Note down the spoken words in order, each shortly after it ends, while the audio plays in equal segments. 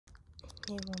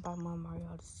Hey, we're about more Mario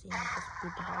Odyssey and just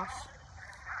beat the boss.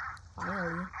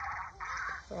 Finally.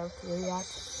 Where to do that?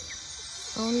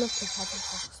 Oh look, the head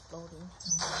is exploding.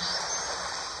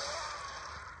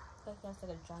 Like he has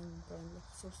like a giant brain, like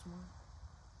he's so smart.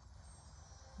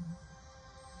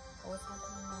 Oh, what's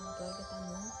happening now? Do I get that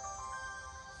moon?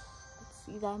 Let's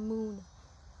see that moon.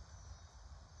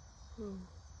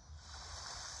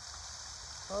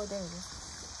 Oh, there it is.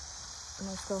 And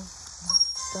let's go.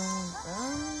 Dun,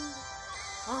 dun.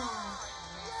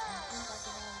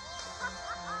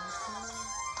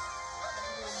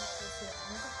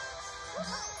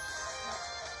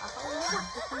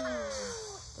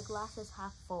 The glass is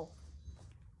half full.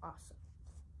 Awesome.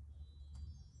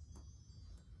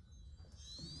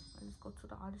 Let's go to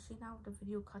the Odyssey now. The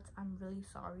video cuts. I'm really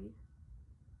sorry.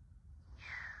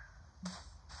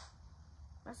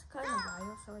 That's kind of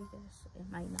wild, so I guess it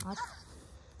might not.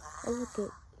 Oh,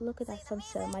 look at that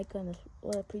sunset. My goodness,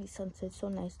 what a pretty sunset. So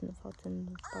nice in the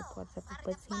fountain park water.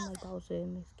 But it seems like Bowser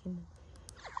in this kingdom.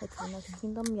 Let's go next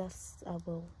kingdom. Yes, I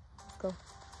will. Let's go.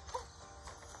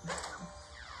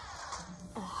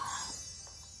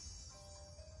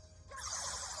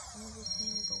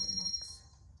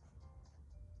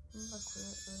 Look, we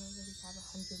already have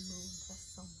 100 moons. That's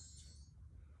so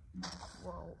much.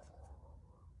 Whoa.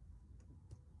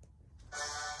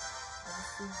 Let's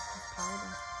see. It's powered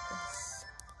up. Yes.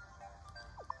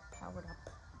 Powered up.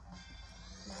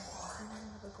 Now,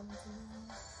 we're going to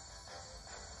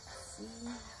see.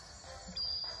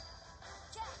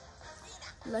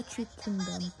 Electric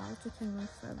Kingdom. Bowser can run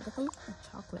forever. Look at the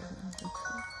chocolate.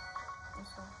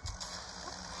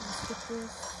 Let's get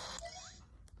this.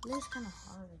 It is kind of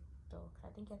hard. Though, I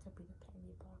think you have to be the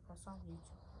candy bar. I saw on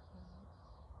YouTube.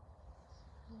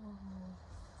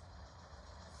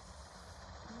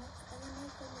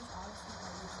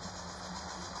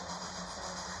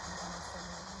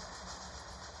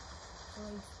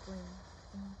 Spring.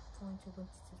 Going to winter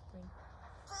to spring.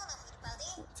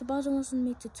 So Bowser wants to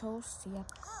make the toast.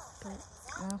 Yep. But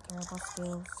I don't care about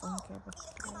skills. I don't care about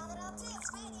skills.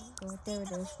 But there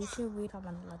it is. We should read about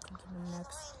the Electric Kingdom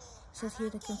next. It says here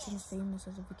the king is famous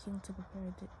as a king to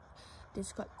prepare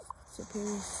this got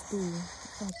superior stew.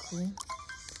 That's kind of cool.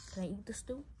 Can I eat the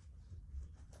stew?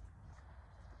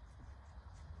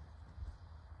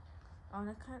 Oh,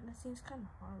 that seems kind of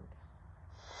hard.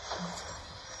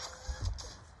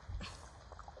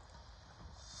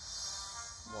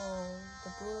 Whoa, the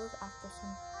Brewers after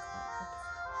some.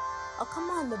 Oh, come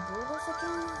on, the Brewers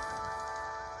again?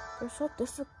 They're so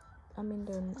difficult. I mean,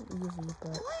 they're easy,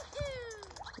 but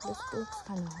this looks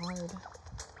kind of hard.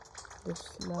 This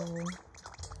level.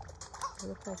 It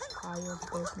looks like tired,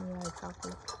 but it's made out of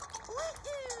chocolate.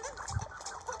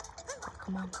 Oh,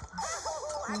 come on. No.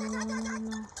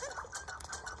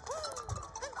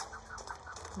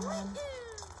 Come on.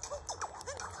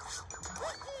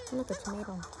 Look, a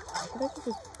tomato. What if it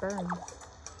just burned?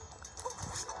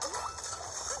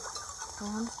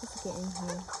 Oh, I'm supposed to get in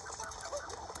here.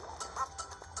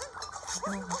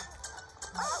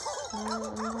 No.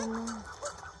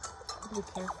 Be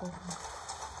careful.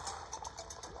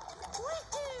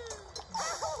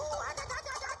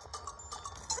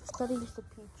 Study is the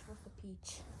peach. What's the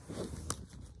peach?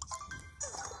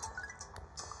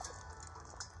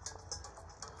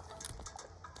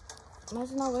 Why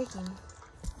is it not working?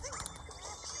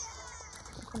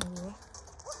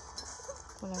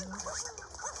 Whatever.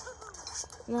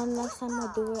 Now next time I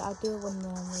do it, I'll do it when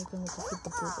I'm making it defeat the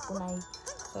Boodles. When I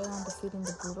start on defeating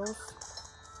the Boodles.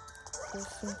 This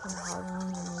seems kind of hard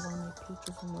on when my peach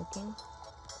isn't working.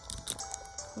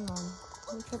 Hold on.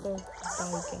 Let me try to die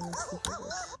again and see if it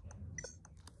works.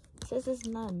 It says it's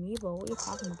not amiibo. What are you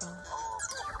talking about?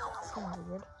 It's kind of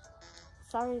weird.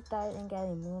 Sorry that I didn't get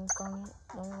any moons on it.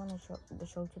 The only one I showed the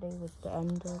show today was the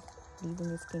end of leaving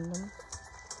this kingdom.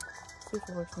 See if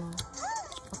it works now.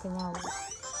 Okay, now it works.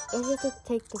 You have to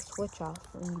take the switch off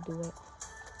when you do it.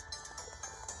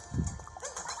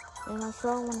 And I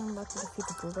saw when I'm about to defeat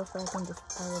the Boodles, so I think this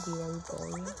part will be very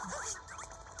boring.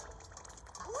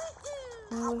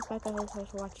 Anyways, bye guys,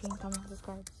 thanks for watching. Comment,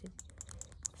 subscribe, see you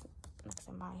next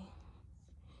time. Bye.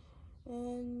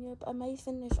 And yep, I might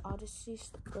finish Odyssey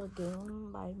the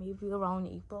game by maybe around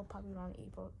April, probably around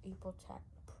April 10th,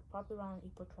 probably around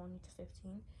April 20 to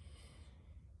 15.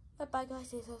 But bye guys,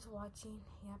 thanks for watching.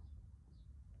 Yep.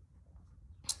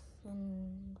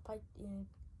 And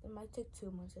it might take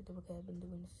 2 months to do because I've been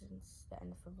doing this since the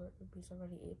end of February. It's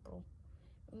already April.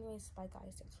 Anyways, bye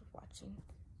guys, thanks for watching.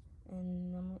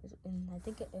 And I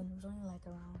think it was only like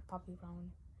probably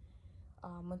around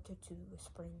winter to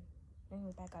spring.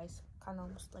 Anyway, bye guys. Kind of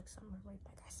almost like summer, right?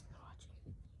 Bye guys.